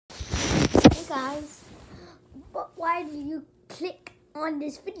guys, but why did you click on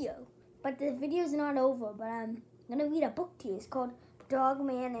this video? But the video is not over, but I'm gonna read a book to you. It's called Dog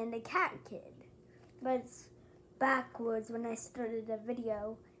Man and the Cat Kid, but it's backwards when I started the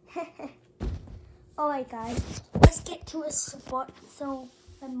video. Alright guys, let's get to a spot so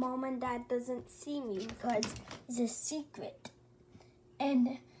my mom and dad doesn't see me because it's a secret.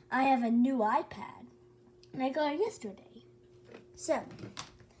 And I have a new iPad and I got it yesterday. So,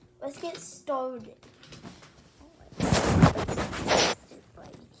 let's get started.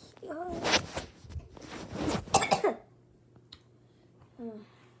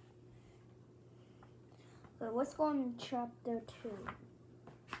 Let's go on chapter 2.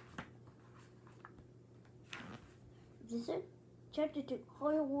 Is this it? Chapter 2,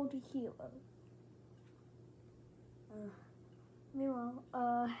 Hollywood Hero. Meanwhile,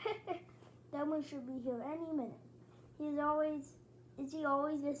 that one should be here any minute. Is he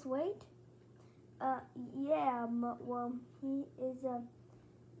always this weight? Yeah, well, he is a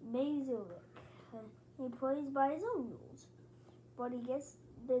Mazurek. He plays by his own rules, but he gets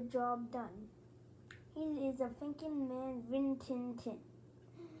the job done. He is a thinking man, Rin Tin Tin.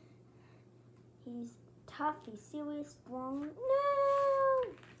 He's tough, he's serious, strong.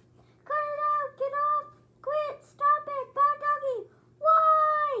 No! Cut it out! Get off! Quit! Stop it! Bad doggy!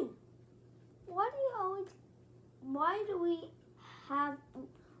 Why?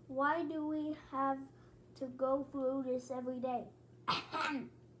 Why do we have to go through this every day?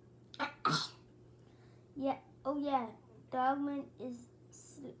 Yeah. Oh yeah. Dogman is.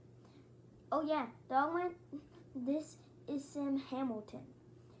 Oh yeah, Dogman. This is Sam Hamilton.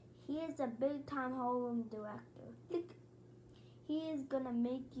 He is a big-time Hollywood director. Look, he is gonna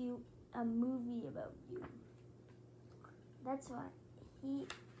make you a movie about you. That's right.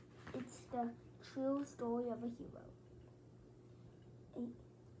 It's the true story of a hero.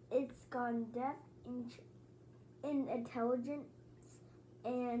 It's got depth in intelligence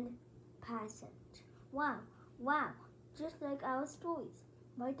and passion. Wow, just like our stories.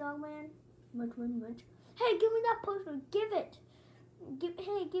 Right, Dogman? Much. Hey, give me that poster. Give it.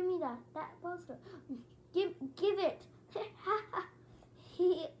 Hey, give me that poster. Give it.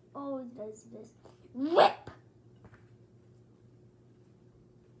 He always does this. Whip.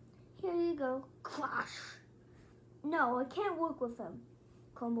 Here you go. Crash. No, I can't work with him.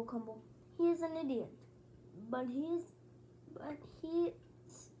 Crumble. He is an idiot. But he's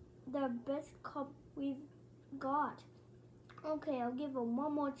the best cop we've got. Okay, I'll give her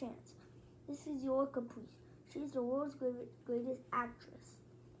one more chance. This is your Caprice. She's the world's greatest actress.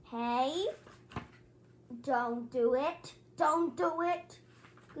 Hey, don't do it.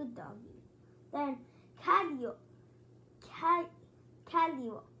 Good doggy. Then Calio,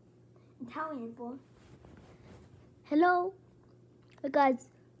 Italian for hello. Hey guys,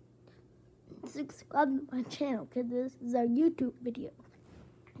 subscribe to my channel because this is our YouTube video.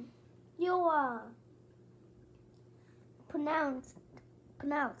 You pronounce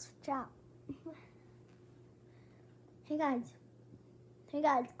ciao. Hey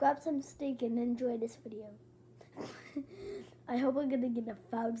guys, grab some steak and enjoy this video. I hope I'm gonna get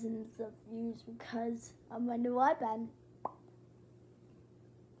thousands of views because of my new iPad.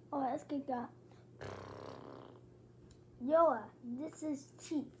 Oh, let's get that. Yoa, this is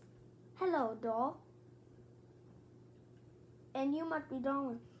Chief. Hello, doll. And you must be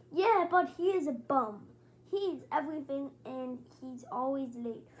Darwin. Yeah, but he is a bum. He's everything and he's always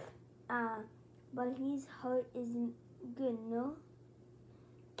late. But his heart isn't good, no?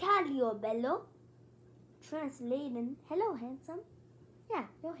 Calio bello. Translating. Hello, handsome. Yeah,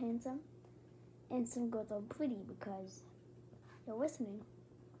 you're handsome. And some girls are pretty because you're listening.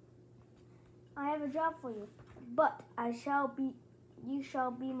 I have a job for you. But you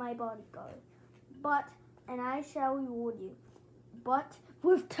shall be my bodyguard. And I shall reward you. But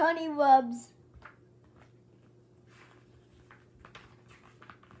with tiny rubs.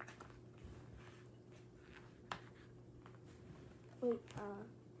 Wait,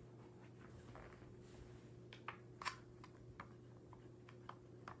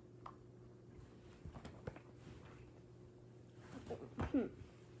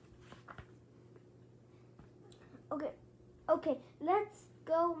 Okay, let's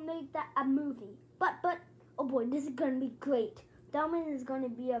go make that a movie. But, oh boy, this is gonna be great. Dogman is gonna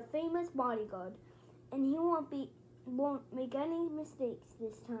be a famous bodyguard, and he won't make any mistakes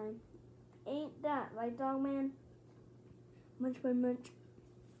this time. Ain't that right, Dogman? Much.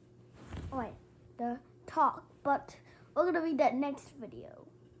 Alright, the talk, but we're gonna read that next video.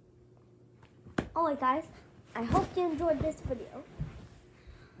 Alright guys, I hope you enjoyed this video.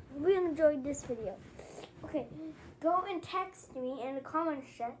 We enjoyed this video. Okay, go and text me in the comment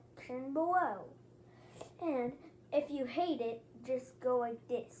section below. And if you hate it, just go like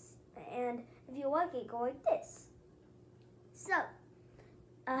this. And if you like it, go like this. So,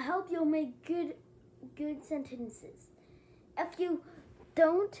 I hope you'll make good sentences. If you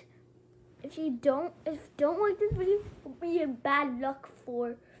don't like this video, you'll be in bad luck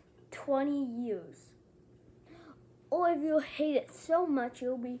for 20 years. Or if you hate it so much,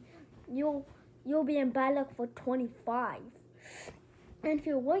 you'll be in bad luck for 25. And if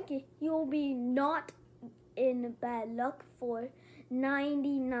you like it, you'll be not in bad luck for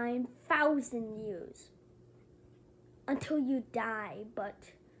 99,000 years. Until you die,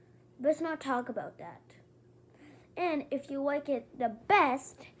 but let's not talk about that. And if you like it the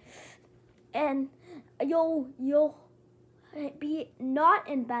best, and you'll be not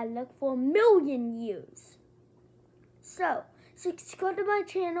in bad luck for 1,000,000 years. So, subscribe to my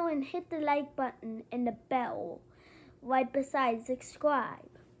channel and hit the like button and the bell right beside subscribe.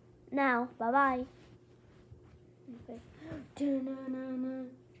 Now, bye-bye. Okay.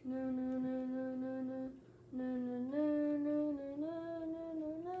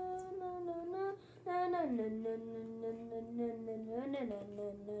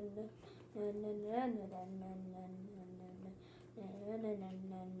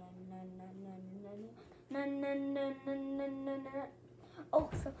 Oh,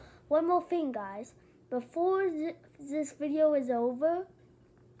 so one more thing, guys. Before this video is over,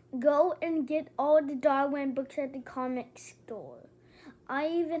 go and get all the Dogman books at the comic store. I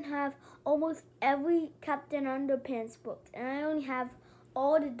even have almost every Captain Underpants book, and I only have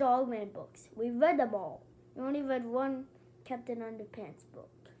all the Dogman books. We read them all. We only read one Captain Underpants book.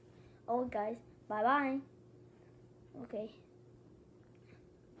 Oh, guys, bye-bye. Okay.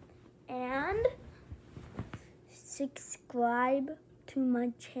 And subscribe to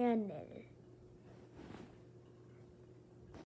my channel.